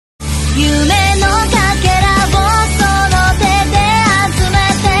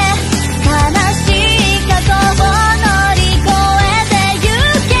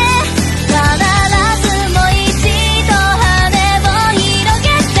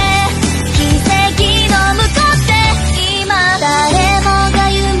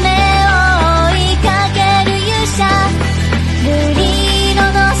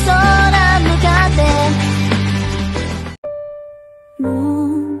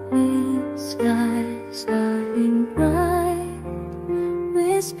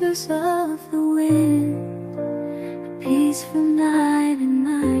whispers of the wind, a peaceful night in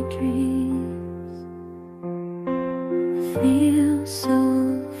my dreams. Feel so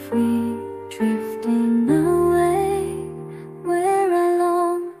free, drifting away where I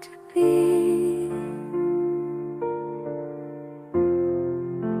long to be.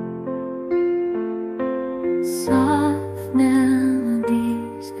 Soft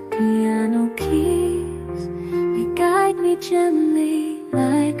melodies, the piano keys, they guide me gently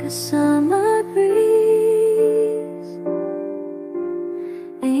like a summer breeze.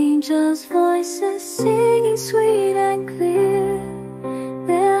 Angels' voices singing sweet and clear,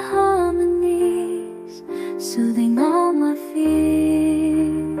 their harmonies soothing all my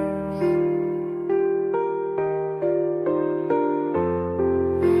fears.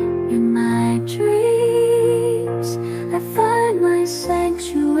 In my dreams I find my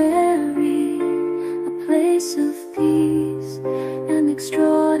sanctuary, a place of peace and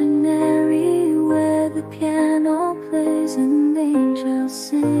extraordinary, where the piano plays and angels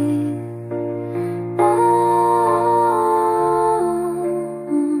sing. Oh,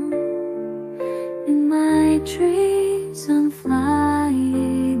 in my dreams I'm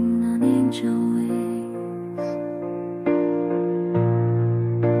flying on angel wings.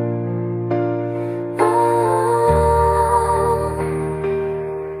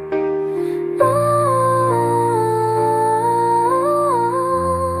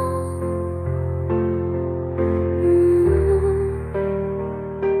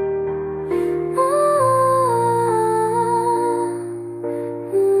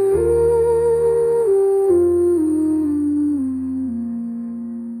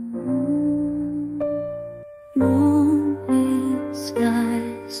 Moonlit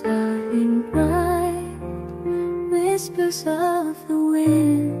skies starting bright, whispers of the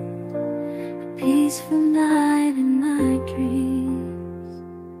wind, a peaceful night in my dreams.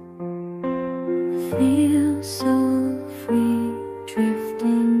 Feel so free,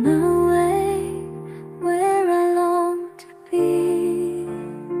 drifting away where I long to be.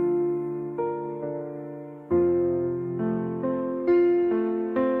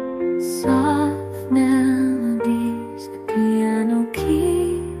 Soft melodies, the piano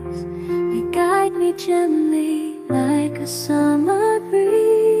keys, they guide me gently like a summer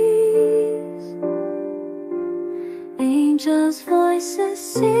breeze. Angels' voices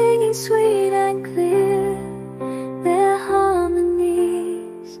singing sweet and clear, their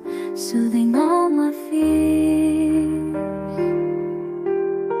harmonies soothing all my fears.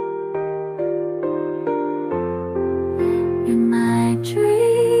 In my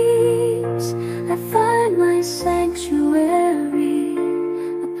dreams I find my sanctuary,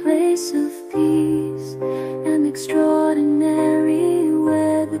 a place of peace and extraordinary,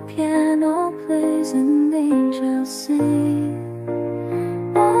 where the piano plays and angels sing.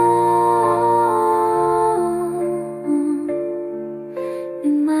 Oh,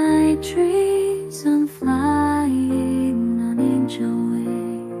 in my dreams I'm flying on angel wings.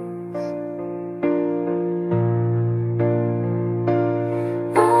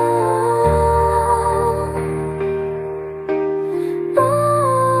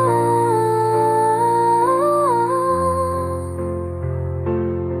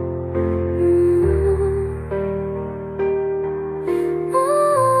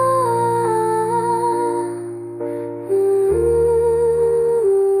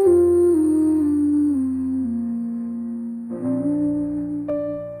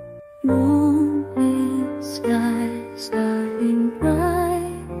 Moonlit skies starting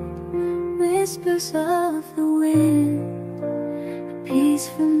bright, whispers of the wind, a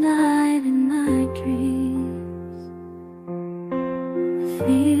peaceful night in my dreams.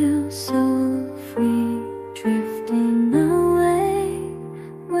 Feel so free, drifting away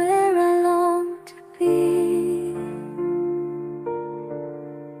where I long to be.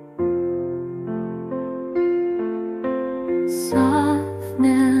 Soft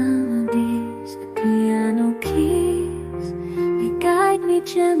melodies, the piano keys, they guide me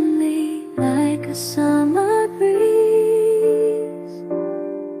gently like a summer breeze.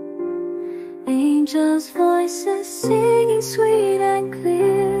 Angels' voices singing sweet and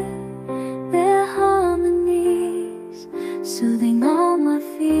clear,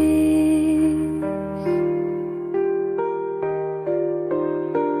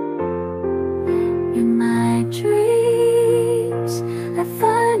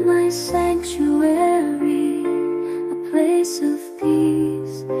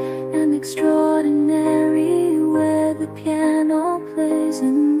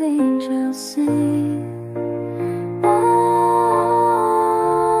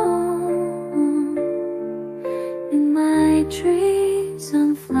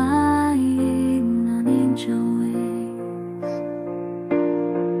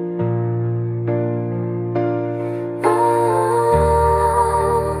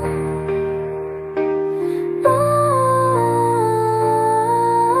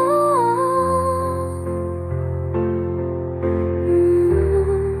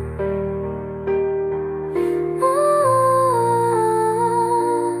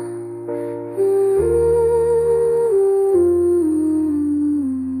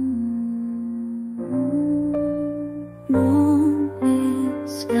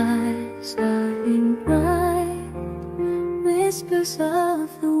 of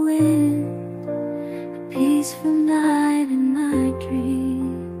the wind, a peaceful night in my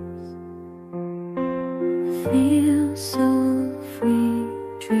dreams. Feel so free,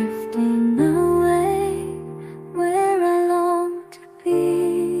 drifting away where I long to be.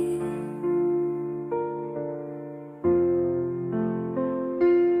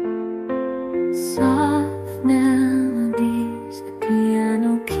 Soft melodies, the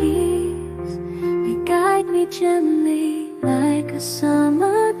piano keys, they guide me gently like a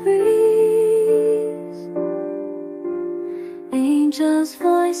summer breeze. Angels'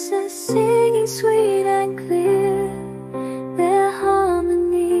 voices singing sweet and clear, their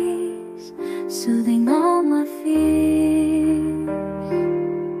harmonies soothing all my fears.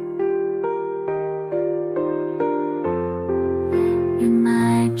 In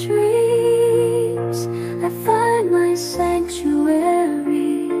my dreams I find my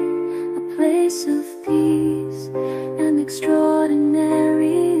sanctuary, a place of peace and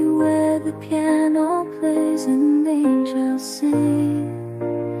extraordinary, where the piano plays and angels sing.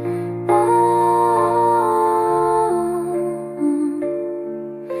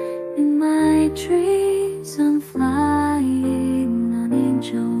 In my dreams I'm flying on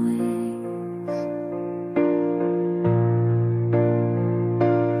angel wings.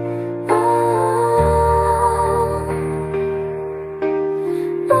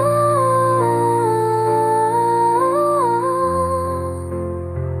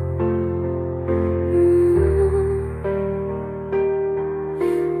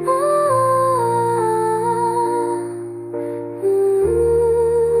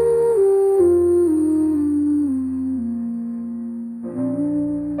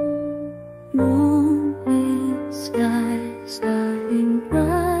 Moonlit skies starting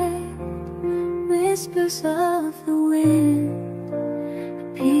bright, whispers of the wind, a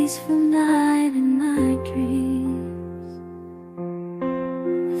peaceful night in my dreams.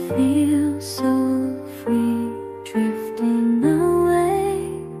 Feel so free, drifting away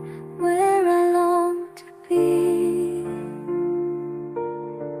where I long to be.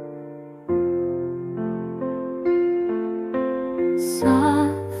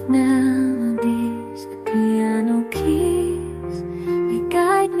 Soft melodies, the piano keys, they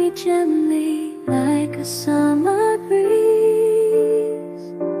guide me gently like a summer breeze.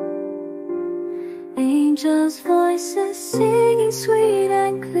 Angels' voices singing sweet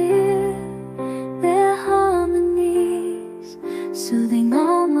and clear, their harmonies soothing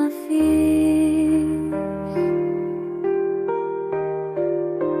all my fears.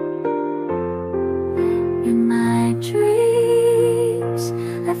 In my dreams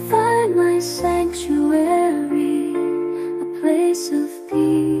I find my sanctuary, a place of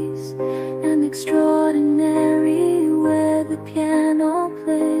peace and extraordinary, where the piano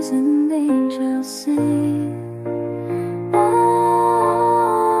plays and angels sing.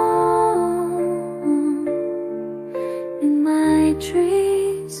 In my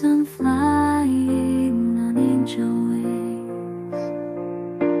dreams I'm flying on angel wings.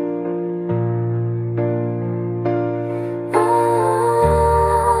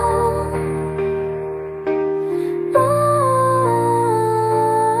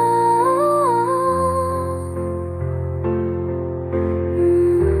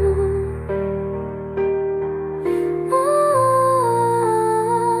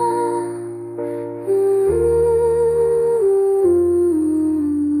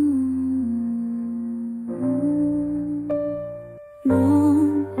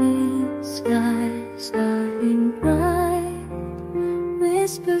 Moonlit skies starting bright,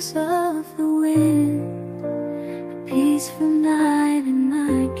 whispers of the wind, a peaceful night in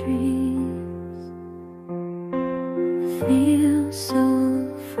my dreams. Feel so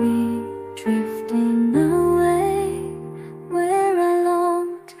free, drifting away where I long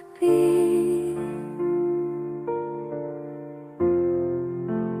to be.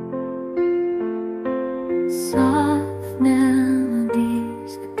 Soft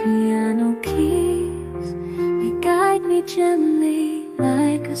melodies, the piano keys, they guide me gently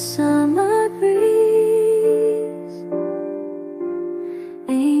like a summer breeze.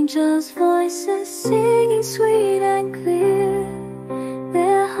 Angels' voices singing sweet and clear,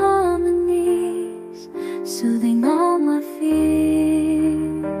 their harmonies soothing all my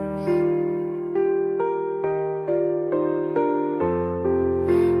fears.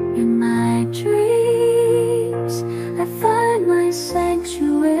 In my dreams I find my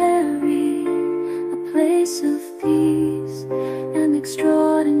sanctuary, a place of peace and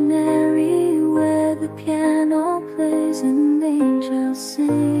extraordinary,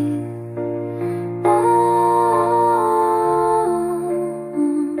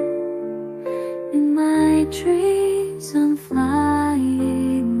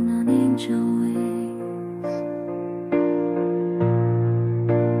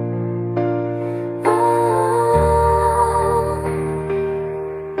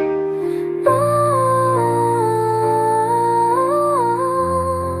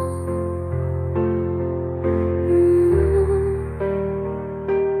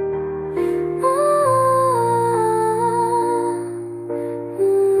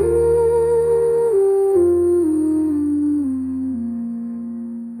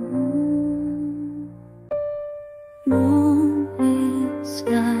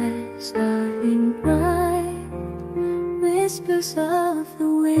 whispers of the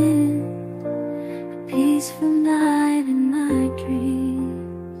wind, a peaceful night in my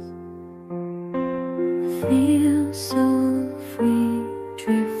dreams. I feel so free,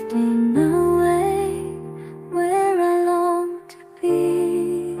 drifting away where I long to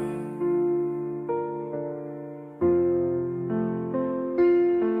be.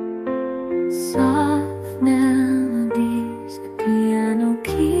 Soft melodies, the piano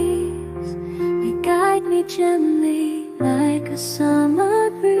keys, they guide me gently like a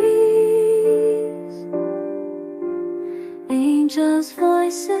summer breeze. Angels'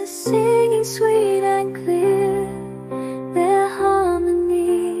 voices singing sweet and clear, their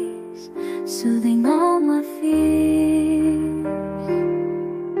harmonies soothing all my fears.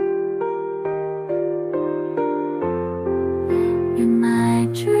 In my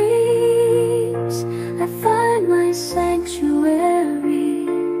dreams I find my sanctuary,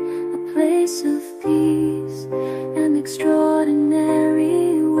 a place of peace and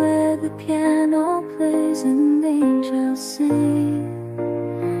extraordinary, where the piano plays and angels sing.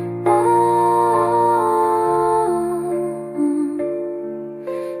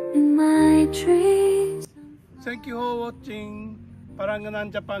 In my dreams. Thank you for watching. パランガナ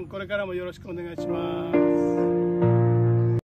ンジャパン、これからもよろしくお願いします。